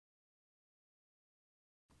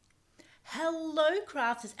Hello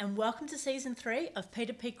crafters and welcome to season 3 of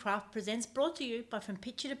P2PCrafts Presents, brought to you by From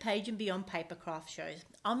Picture to Page and Beyond Papercraft shows.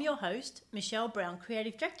 I'm your host, Michelle Brown,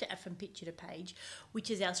 Creative Director at From Picture to Page, which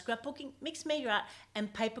is our scrapbooking, mixed media art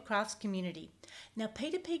and papercrafts community. Now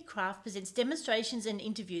P2PCrafts presents demonstrations and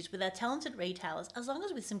interviews with our talented retailers as well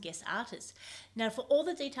as with some guest artists. Now for all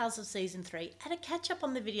the details of season 3 and a catch up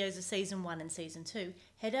on the videos of season 1 and season 2,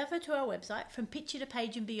 head over to our website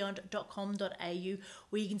FromPictureToPageAndBeyond.com.au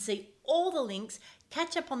where you can see all the links,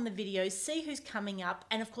 catch up on the videos, see who's coming up,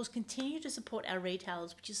 and of course continue to support our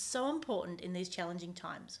retailers, which is so important in these challenging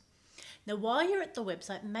times. Now while you're at the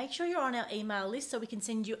website, make sure you're on our email list so we can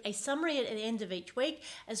send you a summary at the end of each week,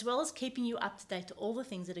 as well as keeping you up to date to all the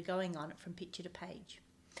things that are going on from Picture to Page.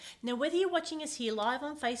 Now whether you're watching us here live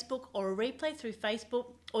on Facebook or a replay through Facebook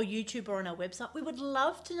or YouTube or on our website, we would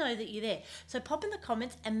love to know that you're there. So pop in the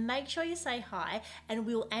comments and make sure you say hi, and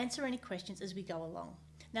we'll answer any questions as we go along.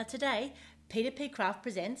 Now today, P2PCrafts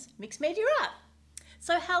presents Mixed Media Art.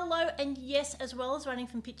 So hello, and yes, as well as running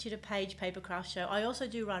From Picture to Page Papercraft show, I also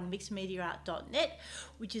do run mixedmediaart.net,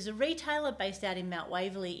 which is a retailer based out in Mount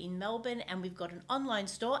Waverley in Melbourne, and we've got an online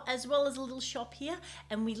store as well as a little shop here,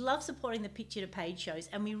 and we love supporting the Picture to Page shows,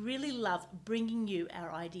 and we really love bringing you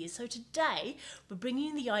our ideas. So today, we're bringing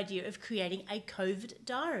you the idea of creating a COVID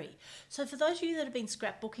diary. So for those of you that have been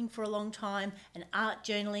scrapbooking for a long time and art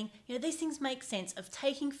journaling, you know, these things make sense of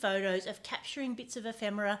taking photos, of capturing bits of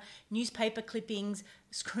ephemera, newspaper clippings,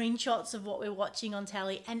 screenshots of what we're watching on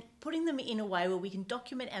telly, and putting them in a way where we can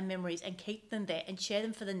document our memories and keep them there and share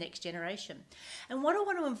them for the next generation. And what I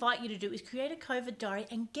want to invite you to do is create a COVID diary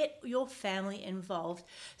and get your family involved.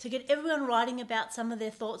 So get everyone writing about some of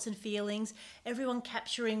their thoughts and feelings, everyone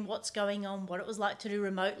capturing what's going on, what it was like to do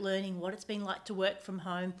remote learning, what it's been like to work from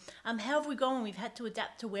home, how have we gone when we've had to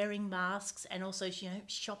adapt to wearing masks, and also, you know,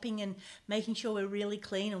 shopping and making sure we're really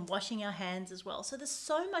clean and washing our hands as well. So there's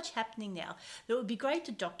so much happening now that it would be great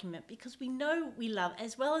to document, because we know we love,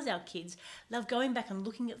 as well as our kids, love going back and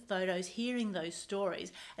looking at photos, hearing those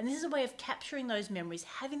stories. And this is a way of capturing those memories,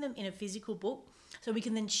 having them in a physical book, so we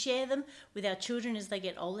can then share them with our children as they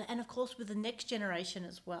get older, and of course with the next generation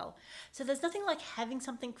as well. So there's nothing like having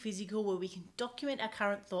something physical where we can document our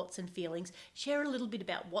current thoughts and feelings, share a little bit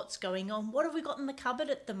about what's going on, what have we got in the cupboard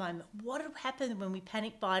at the moment, what happened when we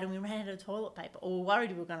panic buyed and we ran out of toilet paper, or were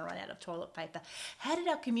worried we were going to run out of toilet paper, how did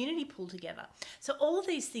our community pull together? So all of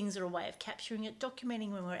these things are a way of capturing it,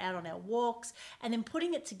 documenting when we're out on our walks, and then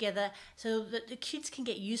putting it together so that the kids can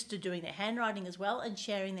get used to doing their handwriting as well and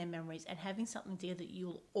sharing their memories and having something together that you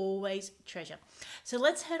will always treasure. So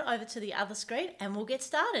let's head over to the other screen and we'll get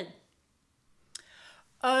started.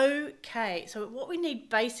 Okay, so what we need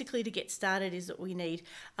basically to get started is that we need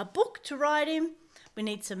a book to write in, we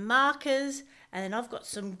need some markers, and then I've got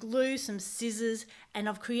some glue, some scissors, and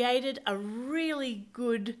I've created a really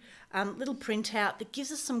good little printout that gives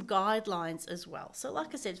us some guidelines as well. So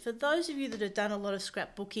like I said, for those of you that have done a lot of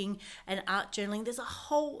scrapbooking and art journaling, there's a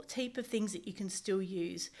whole heap of things that you can still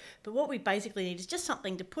use. But what we basically need is just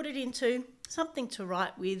something to put it into, something to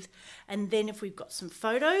write with, and then if we've got some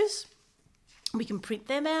photos, we can print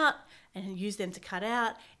them out and use them to cut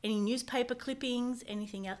out any newspaper clippings,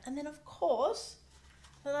 anything else. And then of course,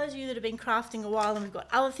 for those of you that have been crafting a while and we've got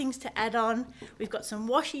other things to add on, we've got some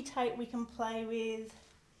washi tape we can play with.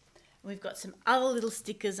 We've got some other little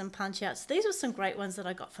stickers and punch outs. These were some great ones that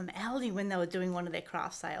I got from Aldi when they were doing one of their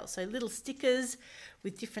craft sales. So little stickers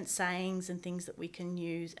with different sayings and things that we can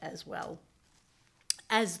use as well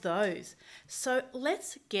as those. So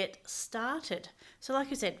let's get started. So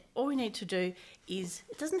like I said, all we need to do is,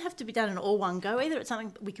 it doesn't have to be done in all one go either, it's something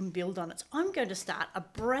that we can build on it. So I'm going to start a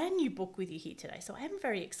brand new book with you here today, so I am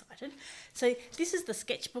very excited. So this is the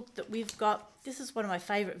sketchbook that we've got. This is one of my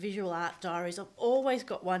favourite visual art diaries. I've always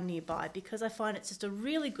got one nearby because I find it's just a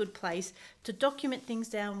really good place to document things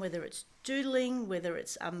down, whether it's doodling, whether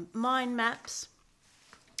it's mind maps.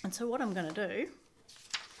 And so what I'm going to do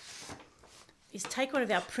is take one of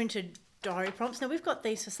our printed diary prompts. Now we've got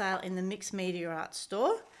these for sale in the Mixed Media Art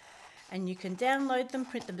store, and you can download them,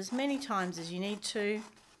 print them as many times as you need to.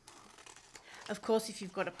 Of course, if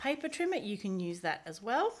you've got a paper trimmer, you can use that as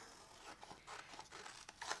well.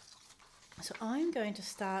 So I'm going to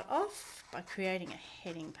start off by creating a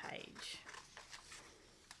heading page.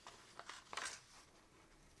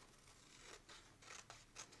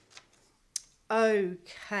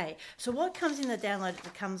 Okay, so what comes in the download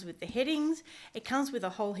that comes with the headings, it comes with a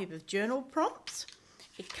whole heap of journal prompts.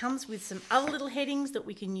 It comes with some other little headings that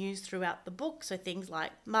we can use throughout the book. So things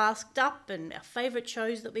like masked up and our favourite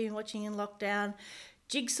shows that we've been watching in lockdown,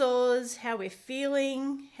 jigsaws, how we're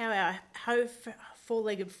feeling, how our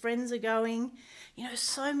four-legged friends are going. You know,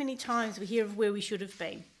 so many times we hear of where we should have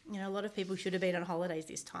been. You know, a lot of people should have been on holidays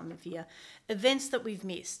this time of year. Events that we've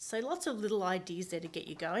missed. So lots of little ideas there to get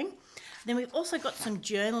you going. Then we've also got some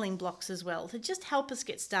journaling blocks as well to just help us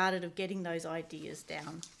get started of getting those ideas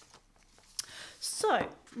down. So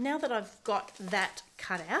now that I've got that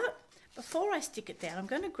cut out, before I stick it down, I'm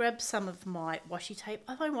going to grab some of my washi tape.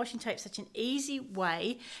 I find washi tape such an easy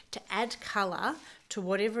way to add colour to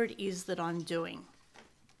whatever it is that I'm doing.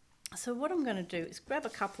 So what I'm going to do is grab a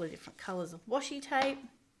couple of different colours of washi tape,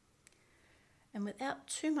 and without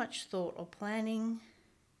too much thought or planning,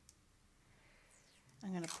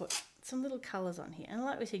 I'm going to put some little colours on here. And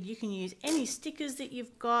like we said, you can use any stickers that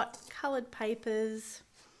you've got, coloured papers.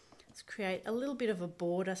 Let's create a little bit of a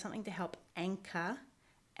border, something to help anchor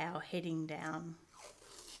our heading down.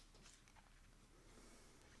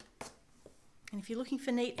 And if you're looking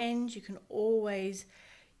for neat ends, you can always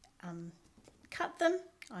cut them.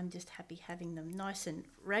 I'm just happy having them nice and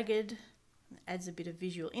ragged. It adds a bit of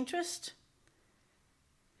visual interest.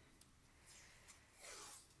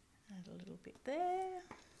 Add a little bit there.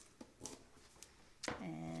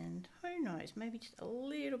 And who knows, maybe just a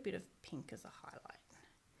little bit of pink as a highlight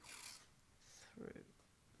through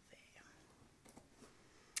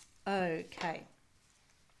there. Okay.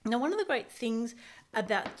 Now, one of the great things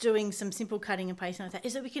about doing some simple cutting and pasting like that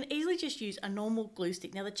is that we can easily just use a normal glue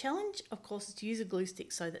stick. Now, the challenge, of course, is to use a glue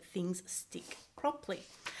stick so that things stick properly.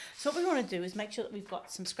 So what we want to do is make sure that we've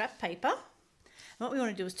got some scrap paper. And what we want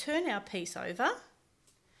to do is turn our piece over,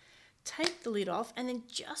 take the lid off, and then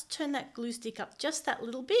just turn that glue stick up just that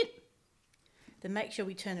little bit. Then make sure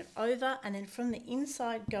we turn it over, and then from the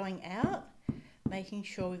inside going out, making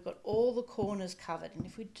sure we've got all the corners covered. And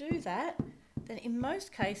if we do that, then in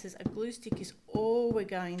most cases a glue stick is all we're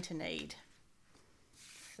going to need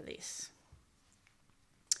for this.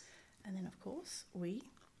 And then of course we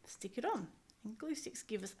stick it on. And glue sticks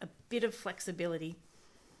give us a bit of flexibility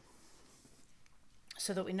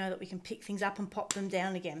so that we know that we can pick things up and pop them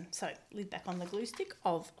down again. So lid back on the glue stick,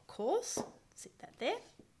 of course. Sit that there,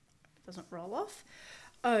 doesn't roll off.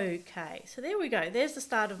 Okay, so there we go. There's the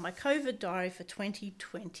start of my COVID diary for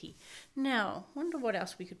 2020. Now, wonder what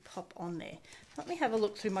else we could pop on there. Let me have a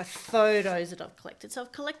look through my photos that I've collected. So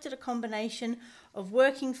I've collected a combination of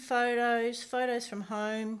working photos, photos from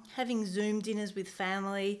home, having Zoom dinners with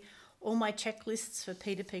family, all my checklists for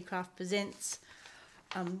P2PCrafts Presents.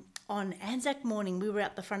 On Anzac morning, we were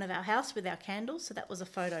out the front of our house with our candles, so that was a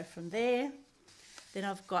photo from there. Then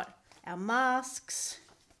I've got our masks,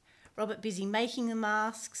 Robert busy making the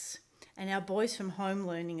masks, and our boys from home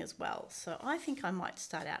learning as well. So I think I might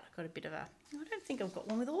start out. I've got a bit of a, I don't think I've got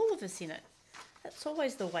one with all of us in it. That's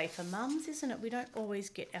always the way for mums, isn't it? We don't always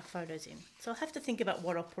get our photos in. So I'll have to think about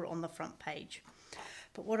what I'll put on the front page.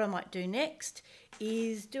 But what I might do next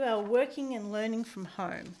is do our working and learning from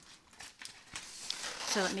home.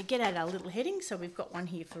 So let me get out our little heading. So we've got one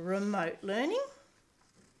here for remote learning.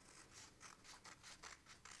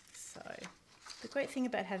 So the great thing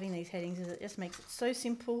about having these headings is it just makes it so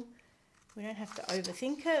simple. We don't have to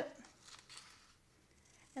overthink it.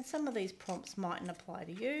 And some of these prompts mightn't apply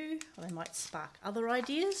to you, or they might spark other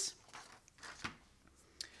ideas.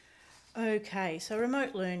 Okay, so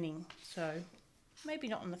remote learning. So maybe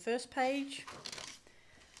not on the first page,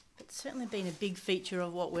 but certainly been a big feature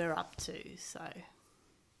of what we're up to. So,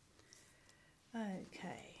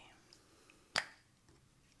 okay.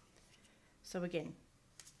 So again,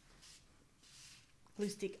 glue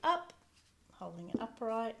stick up, holding it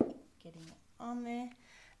upright, getting it on there,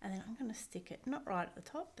 and then I'm going to stick it not right at the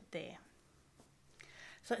top, but there.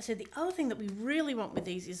 So like I said, the other thing that we really want with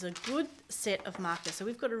these is a good set of markers. So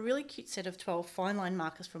we've got a really cute set of 12 fine line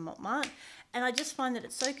markers from Montmartre, and I just find that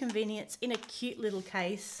it's so convenient. It's in a cute little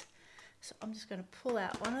case. So I'm just going to pull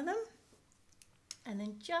out one of them and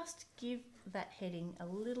then just give that heading a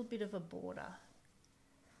little bit of a border.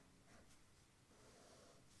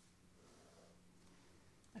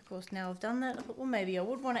 Of course, now I've done that, I thought, well, maybe I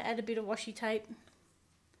would want to add a bit of washi tape.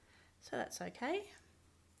 So that's okay.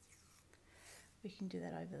 We can do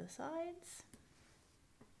that over the sides.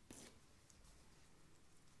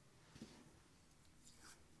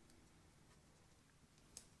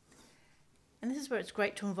 And this is where it's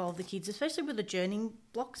great to involve the kids, especially with the journaling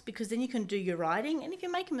blocks, because then you can do your writing, and if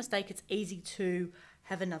you make a mistake, it's easy to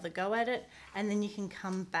have another go at it, and then you can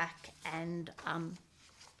come back and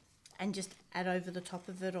just add over the top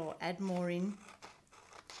of it or add more in.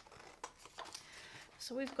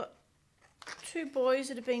 So we've got two boys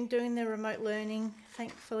that have been doing their remote learning.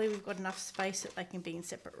 Thankfully, we've got enough space that they can be in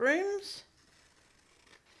separate rooms.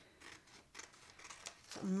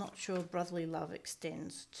 So I'm not sure brotherly love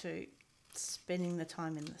extends to spending the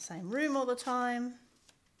time in the same room all the time.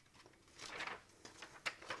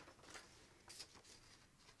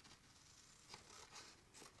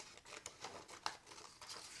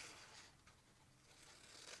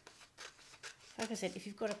 Like I said, if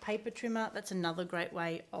you've got a paper trimmer, that's another great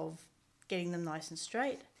way of getting them nice and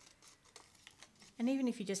straight. And even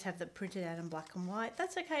if you just have them printed out in black and white,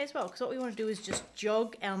 that's okay as well, because what we want to do is just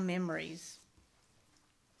jog our memories.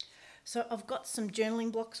 So I've got some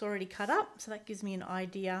journaling blocks already cut up, so that gives me an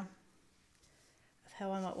idea of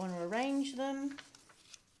how I might want to arrange them.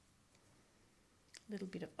 A little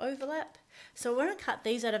bit of overlap. So when I cut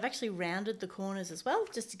these out, I've actually rounded the corners as well,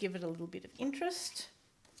 just to give it a little bit of interest.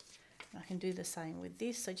 I can do the same with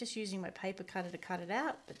this, so just using my paper cutter to cut it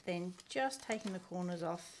out, but then just taking the corners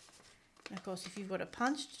off. And of course, if you've got a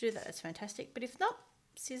punch to do that, that's fantastic, but if not,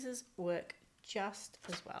 scissors work just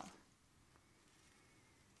as well.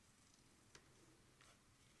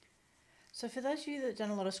 So for those of you that have done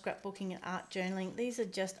a lot of scrapbooking and art journaling, these are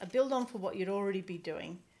just a build on for what you'd already be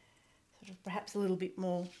doing. Sort of perhaps a little bit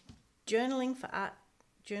more journaling for art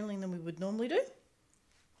journaling than we would normally do.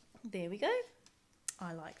 There we go.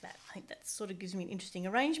 I like that. I think that sort of gives me an interesting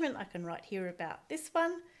arrangement. I can write here about this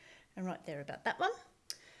one and right there about that one.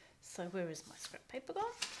 So where is my scrap paper gone?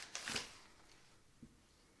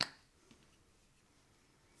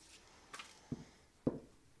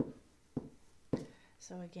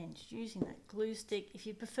 So again, just using that glue stick. If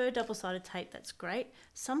you prefer double-sided tape, that's great.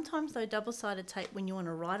 Sometimes though, double-sided tape, when you want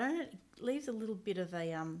to write on it, it leaves a little bit of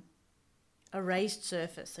a raised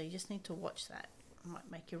surface. So you just need to watch that. It might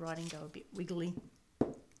make your writing go a bit wiggly.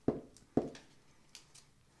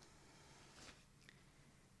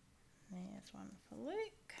 There's one for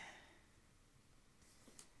Luke.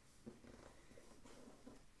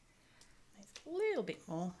 There's a little bit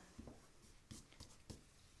more.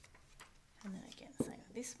 And then again, same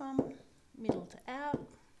with this one, middle to out.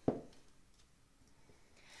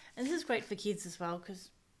 And this is great for kids as well, because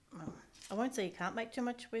well, I won't say you can't make too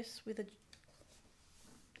much mess with a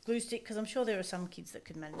glue stick, because I'm sure there are some kids that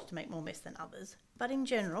could manage to make more mess than others. But in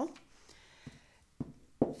general,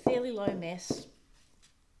 fairly low mess.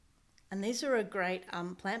 And these are a great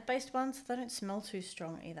plant-based ones, so they don't smell too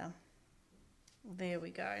strong either. There we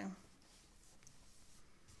go.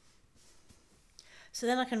 So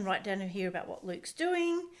then I can write down here about what Luke's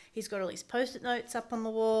doing. He's got all his post-it notes up on the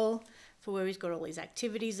wall for where he's got all his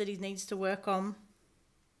activities that he needs to work on.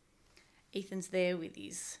 Ethan's there with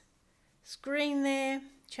his screen there,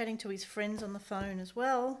 chatting to his friends on the phone as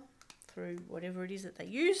well, through whatever it is that they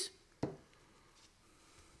use.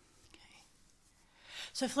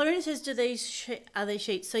 So Florina says, are these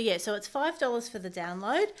sheets? So yeah, so it's $5 for the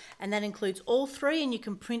download, and that includes all three, and you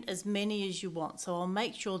can print as many as you want. So I'll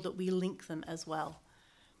make sure that we link them as well.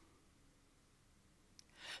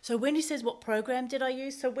 So Wendy says, what program did I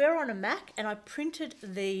use? So we're on a Mac, and I printed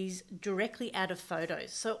these directly out of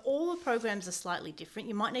photos. So all the programs are slightly different.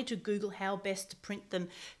 You might need to Google how best to print them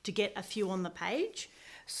to get a few on the page.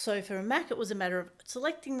 So for a Mac, it was a matter of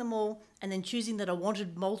selecting them all and then choosing that I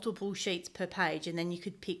wanted multiple sheets per page, and then you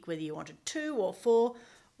could pick whether you wanted 2 or 4,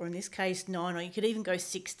 or in this case 9, or you could even go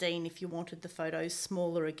 16 if you wanted the photos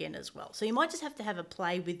smaller again as well. So you might just have to have a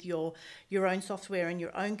play with your own software and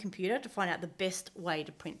your own computer to find out the best way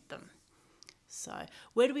to print them. So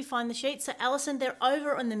where do we find the sheets? So Alison, they're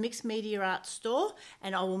over on the Mixed Media Art store,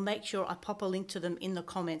 and I will make sure I pop a link to them in the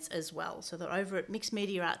comments as well. So they're over at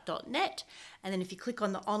mixedmediaart.net, and then if you click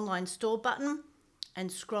on the online store button and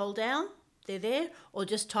scroll down, they're there, or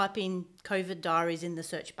just type in COVID Diaries in the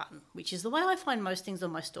search button, which is the way I find most things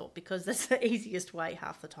on my store, because that's the easiest way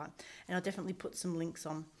half the time. And I'll definitely put some links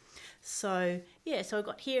on. So yeah, so I've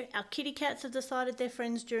got here, our kitty cats have decided they're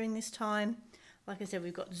friends during this time. Like I said,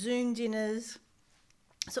 we've got Zoom dinners,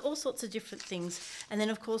 so all sorts of different things. And then,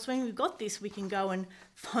 of course, when we've got this, we can go and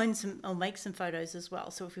find some or make some photos as well.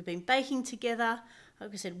 So if we've been baking together,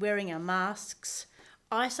 like I said, wearing our masks,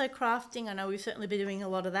 ISO crafting, I know we've certainly been doing a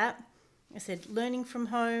lot of that. I said learning from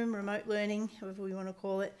home, remote learning, however we want to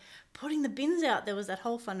call it. Putting the bins out, there was that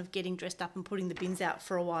whole fun of getting dressed up and putting the bins out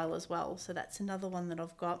for a while as well. So that's another one that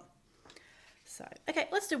I've got. So, okay,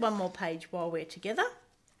 let's do one more page while we're together.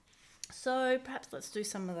 So perhaps let's do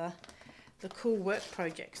some of the cool work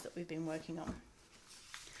projects that we've been working on.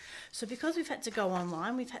 So because we've had to go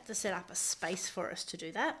online, we've had to set up a space for us to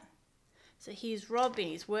do that. So here's Rob in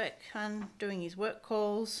his work, doing his work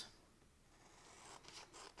calls.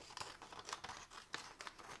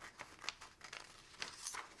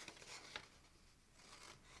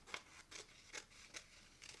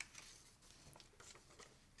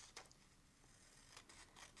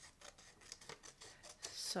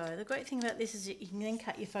 So the great thing about this is that you can then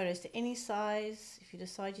cut your photos to any size if you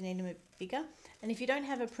decide you need them a bit bigger. And if you don't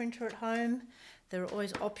have a printer at home, there are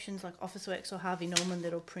always options like Officeworks or Harvey Norman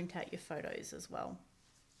that'll print out your photos as well.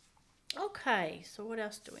 Okay, so what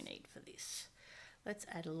else do we need for this? Let's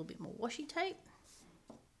add a little bit more washi tape.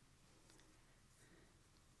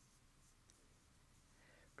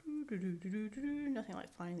 Nothing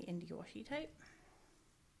like finding the end of your washi tape.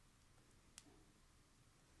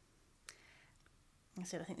 Like I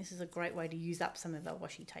said, I think this is a great way to use up some of our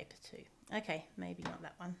washi tape too. Okay, maybe not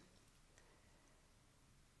that one.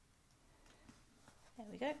 There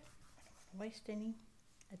we go. I don't want to waste any.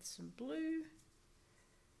 Add some blue.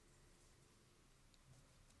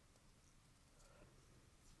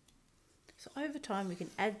 So over time we can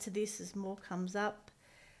add to this as more comes up.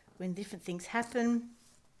 When different things happen.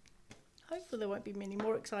 Hopefully there won't be many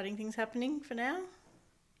more exciting things happening for now.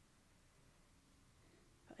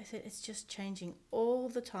 But I said it's just changing all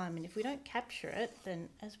the time, and if we don't capture it, then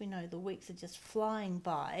as we know, the weeks are just flying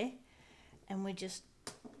by, and we just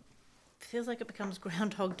feels like it becomes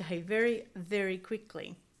Groundhog Day very, very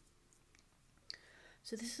quickly.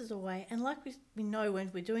 So this is a way, and like we know when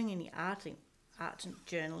we're doing any art and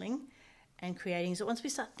journaling and creating, so once we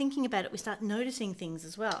start thinking about it, we start noticing things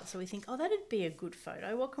as well. So we think, oh, that'd be a good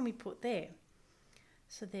photo. What can we put there?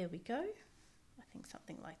 So there we go. I think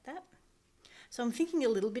something like that. So I'm thinking a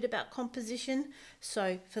little bit about composition.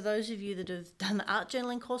 So for those of you that have done the art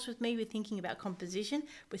journaling course with me, we're thinking about composition.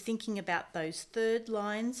 We're thinking about those third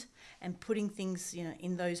lines and putting things, you know,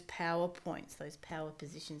 in those power points, those power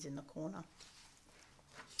positions in the corner.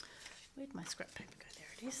 Where'd my scrap paper go? There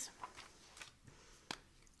it is.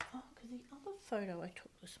 Oh, because the other photo I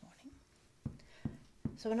took this morning.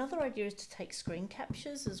 So another idea is to take screen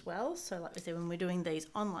captures as well. So like we said, when we're doing these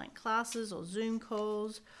online classes or Zoom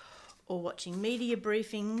calls or watching media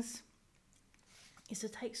briefings, is to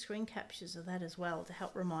take screen captures of that as well to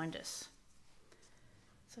help remind us.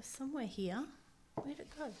 So somewhere here, where'd it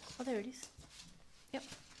go? Oh, there it is. Yep.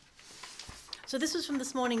 So this was from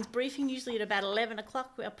this morning's briefing. Usually at about 11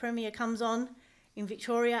 o'clock, our Premier comes on in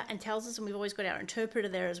Victoria and tells us, and we've always got our interpreter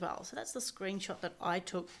there as well. So that's the screenshot that I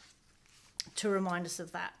took to remind us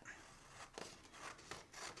of that.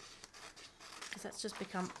 Because that's just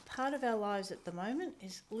become part of our lives at the moment,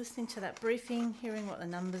 is listening to that briefing, hearing what the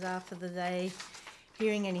numbers are for the day,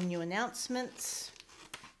 hearing any new announcements.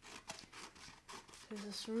 So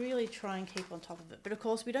just really try and keep on top of it. But of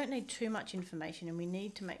course, we don't need too much information, and we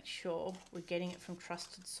need to make sure we're getting it from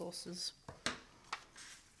trusted sources.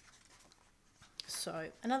 So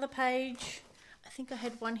another page, I think I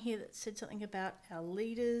had one here that said something about our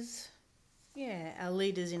leaders. Yeah, our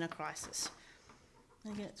leaders in a crisis.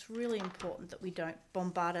 And again, it's really important that we don't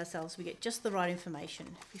bombard ourselves. We get just the right information.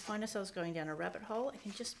 If we find ourselves going down a rabbit hole, it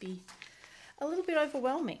can just be a little bit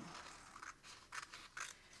overwhelming.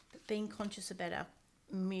 But being conscious about our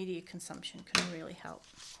media consumption can really help.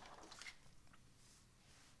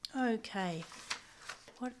 Okay,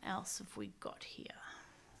 what else have we got here?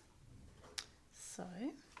 So,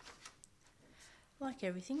 like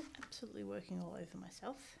everything, absolutely working all over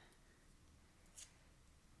myself.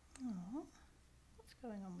 Oh, what's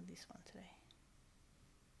going on with this one today?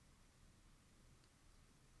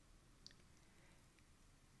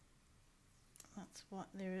 That's what,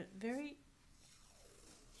 there are very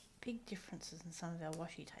big differences in some of our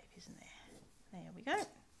washi tape, isn't there? There we go.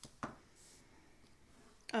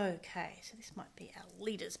 Okay, so this might be our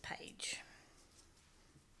leaders page.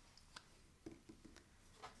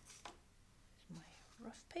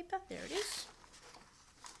 Rough paper, there it is.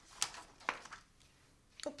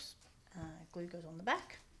 Oops, glue goes on the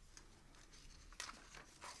back.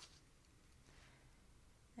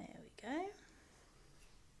 There we go.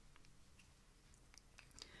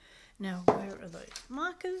 Now, where are those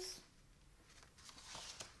markers?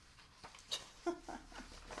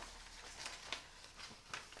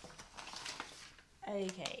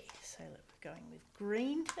 Okay, so we're going with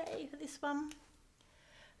green today for this one.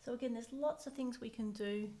 So again, there's lots of things we can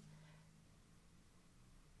do,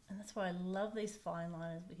 and that's why I love these fine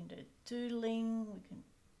liners. We can do doodling, we can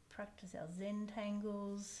practice our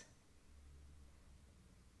Zentangles,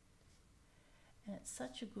 and it's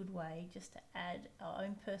such a good way just to add our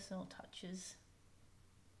own personal touches.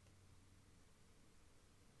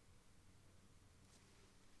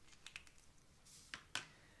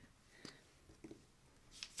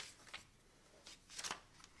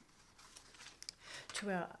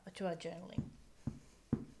 To our journaling.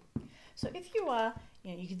 So if you are,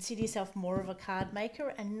 you consider yourself more of a card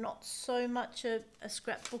maker and not so much a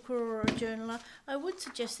scrapbooker or a journaler, I would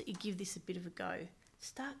suggest that you give this a bit of a go.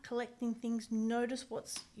 Start collecting things, notice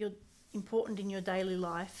what's important in your daily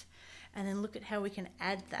life, and then look at how we can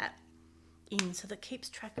add that in so that keeps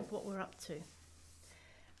track of what we're up to.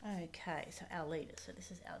 Okay, so our leader, so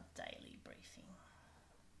this is our daily briefing.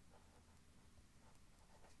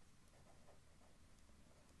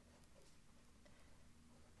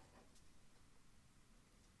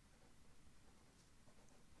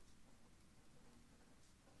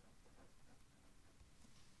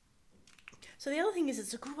 So the other thing is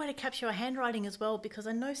it's a good way to capture our handwriting as well, because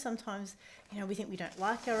I know sometimes, we think we don't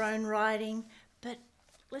like our own writing, but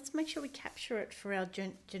let's make sure we capture it for our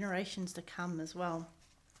generations to come as well.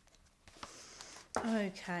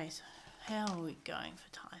 Okay, so how are we going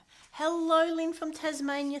for time? Hello, Lynn from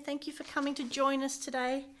Tasmania. Thank you for coming to join us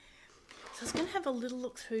today. So I was going to have a little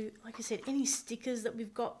look through, like I said, any stickers that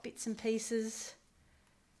we've got, bits and pieces.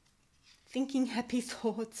 Thinking happy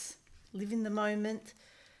thoughts, live in the moment.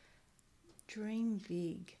 Dream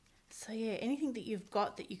big. So yeah, anything that you've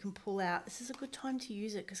got that you can pull out, this is a good time to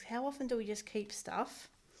use it, because how often do we just keep stuff?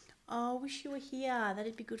 Oh, I wish you were here.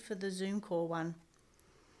 That'd be good for the Zoom call one.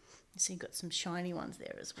 So you've got some shiny ones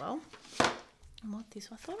there as well. And what this?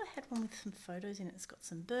 I thought I had one with some photos in it. It's got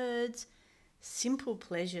some birds. Simple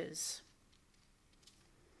pleasures.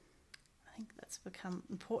 I think that's become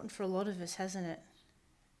important for a lot of us, hasn't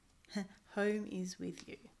it? Home is with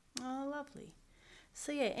you. Oh, lovely.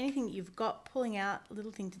 So yeah, anything that you've got, pulling out a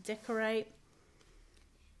little thing to decorate.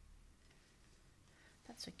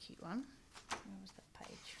 That's a cute one. Where was that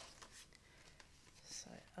page? So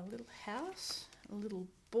a little house, a little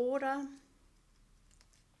border.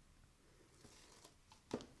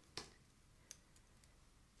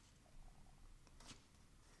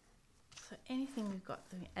 So anything we've got,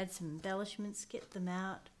 add some embellishments, get them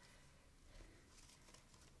out.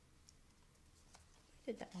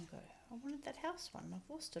 Where did that one go? I wanted that house one.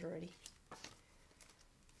 I've lost it already.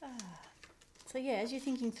 So yeah, as you're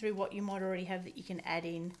thinking through what you might already have that you can add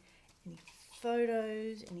in, any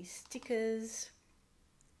photos, any stickers.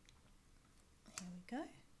 There we go.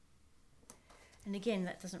 And again,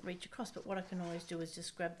 that doesn't reach across, but what I can always do is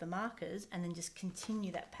just grab the markers and then just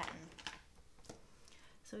continue that pattern.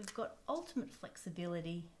 So we've got ultimate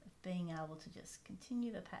flexibility of being able to just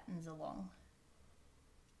continue the patterns along.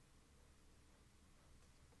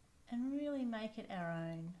 And really make it our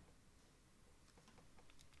own.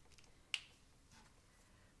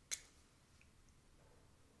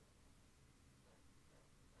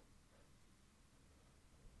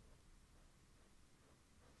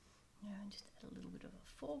 Now just add a little bit of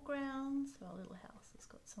a foreground so our little house has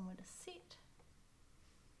got somewhere to sit.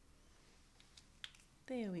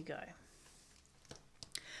 There we go.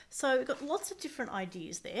 So we've got lots of different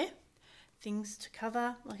ideas there. Things to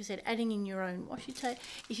cover, like I said, adding in your own washi tape.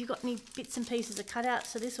 If you've got any bits and pieces to cut out,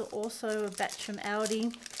 so this are also a batch from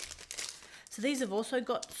Aldi. So these have also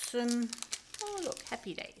got some, oh look,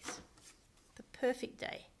 happy days. The perfect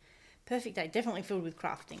day. Perfect day, definitely filled with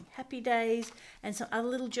crafting. Happy days and some other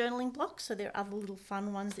little journaling blocks. So there are other little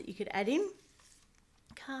fun ones that you could add in.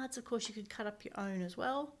 Cards, of course, you could cut up your own as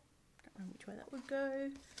well. Don't know which way that would go.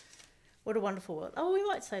 What a wonderful world. Oh, we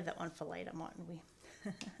might save that one for later, mightn't we?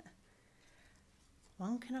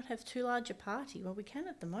 One cannot have too large a party. Well, we can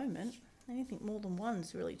at the moment. Anything more than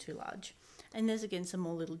one's really too large. And there's again some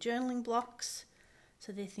more little journaling blocks.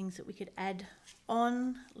 So they're things that we could add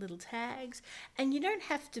on, little tags. And you don't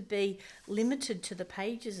have to be limited to the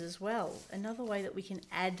pages as well. Another way that we can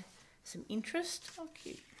add some interest, oh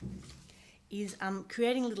cute, is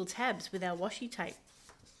creating little tabs with our washi tape.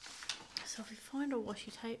 So if we find a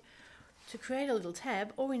washi tape, to create a little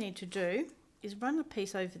tab, all we need to do is run a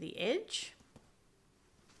piece over the edge,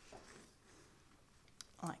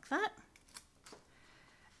 like that,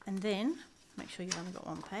 and then make sure you've only got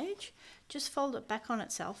one page, just fold it back on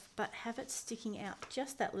itself but have it sticking out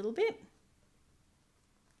just that little bit,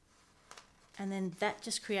 and then that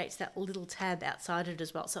just creates that little tab outside it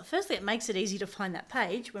as well. So firstly it makes it easy to find that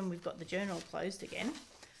page when we've got the journal closed again.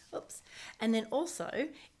 Oops. And then also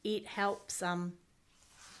it helps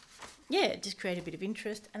just create a bit of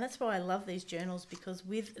interest, and that's why I love these journals, because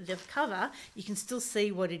with the cover you can still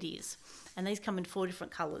see what it is. And these come in 4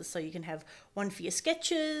 different colours, so you can have one for your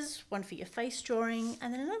sketches, one for your face drawing,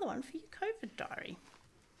 and then another one for your COVID diary.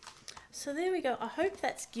 So there we go. I hope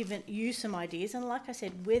that's given you some ideas, and like I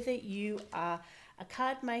said, whether you are a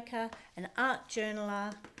card maker, an art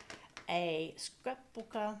journaler, a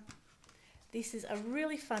scrapbooker, this is a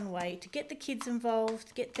really fun way to get the kids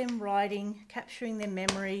involved, get them writing, capturing their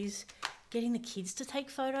memories, getting the kids to take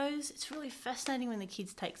photos. It's really fascinating when the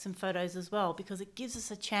kids take some photos as well, because it gives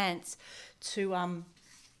us a chance to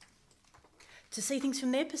see things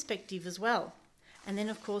from their perspective as well. And then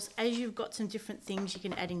of course, as you've got some different things, you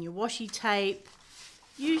can add in your washi tape,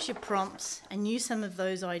 use your prompts, and use some of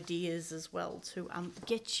those ideas as well to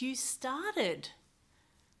get you started.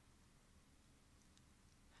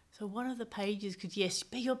 So one of the pages could, yes,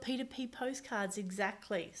 be your P2P postcards,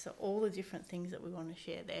 exactly. So all the different things that we want to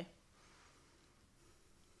share there.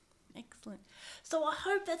 Excellent. So I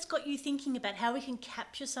hope that's got you thinking about how we can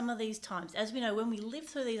capture some of these times. As we know, when we live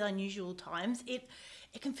through these unusual times, it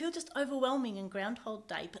can feel just overwhelming and Groundhog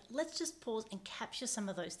Day, but let's just pause and capture some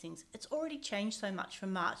of those things. It's already changed so much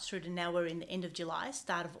from March through to now we're in the end of July,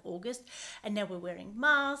 start of August, and now we're wearing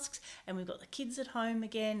masks and we've got the kids at home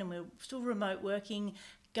again and we're still remote working,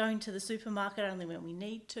 going to the supermarket only when we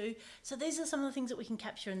need to. So these are some of the things that we can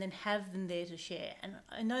capture and then have them there to share. And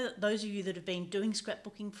I know that those of you that have been doing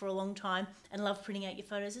scrapbooking for a long time and love printing out your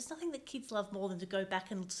photos, there's nothing that kids love more than to go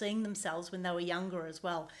back and seeing themselves when they were younger as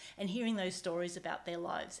well and hearing those stories about their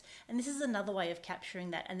lives. And this is another way of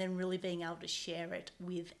capturing that and then really being able to share it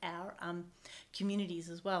with our communities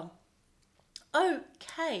as well.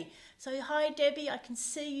 Okay, so hi Debbie, I can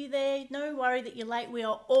see you there. No worry that you're late. We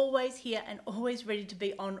are always here and always ready to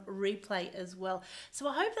be on replay as well. So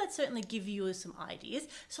I hope that certainly gives you some ideas.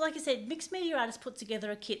 So like I said, Mixed Media Artists put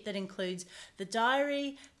together a kit that includes the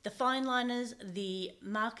diary, the fine liners, the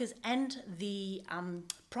markers and the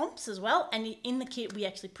prompts as well. And in the kit we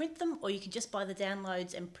actually print them, or you can just buy the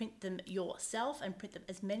downloads and print them yourself and print them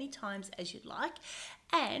as many times as you'd like.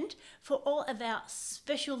 And for all of our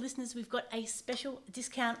special listeners, we've got a special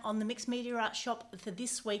discount on the Mixed Media Art shop for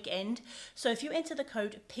this weekend. So if you enter the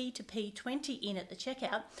code P2P20 in at the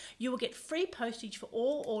checkout, you will get free postage for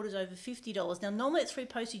all orders over $50. Now, normally it's free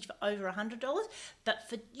postage for over $100, but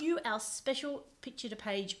for you, our special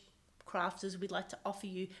picture-to-page crafters, we'd like to offer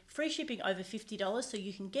you free shipping over $50 so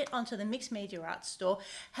you can get onto the Mixed Media Arts store,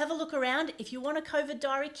 have a look around. If you want a COVID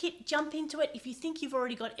diary kit, jump into it. If you think you've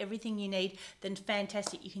already got everything you need, then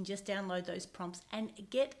fantastic. You can just download those prompts and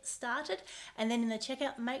get started. And then in the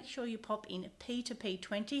checkout, make sure you pop in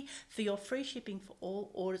P2P20 for your free shipping for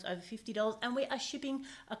all orders over $50. And we are shipping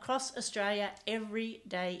across Australia every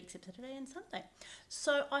day except Saturday and Sunday.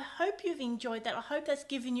 So I hope you've enjoyed that. I hope that's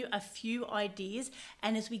given you a few ideas.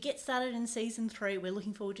 And as we get started in season 3, we're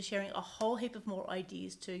looking forward to sharing a whole heap of more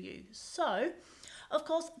ideas to you. So, of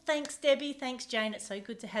course, thanks Debbie, thanks Jane. It's so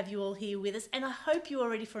good to have you all here with us, and I hope you are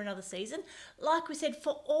ready for another season. Like we said,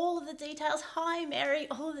 for all of the details, hi Mary,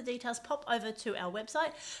 all of the details pop over to our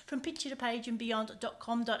website from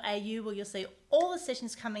picture2pageandbeyond.com.au, where you'll see all the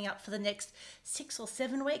sessions coming up for the next 6 or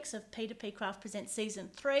 7 weeks of P2PCraft Presents Season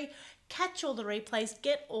 3. Catch all the replays,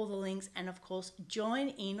 get all the links, and of course, join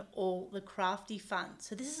in all the crafty fun.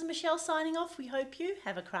 So this is Michelle signing off. We hope you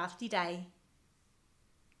have a crafty day.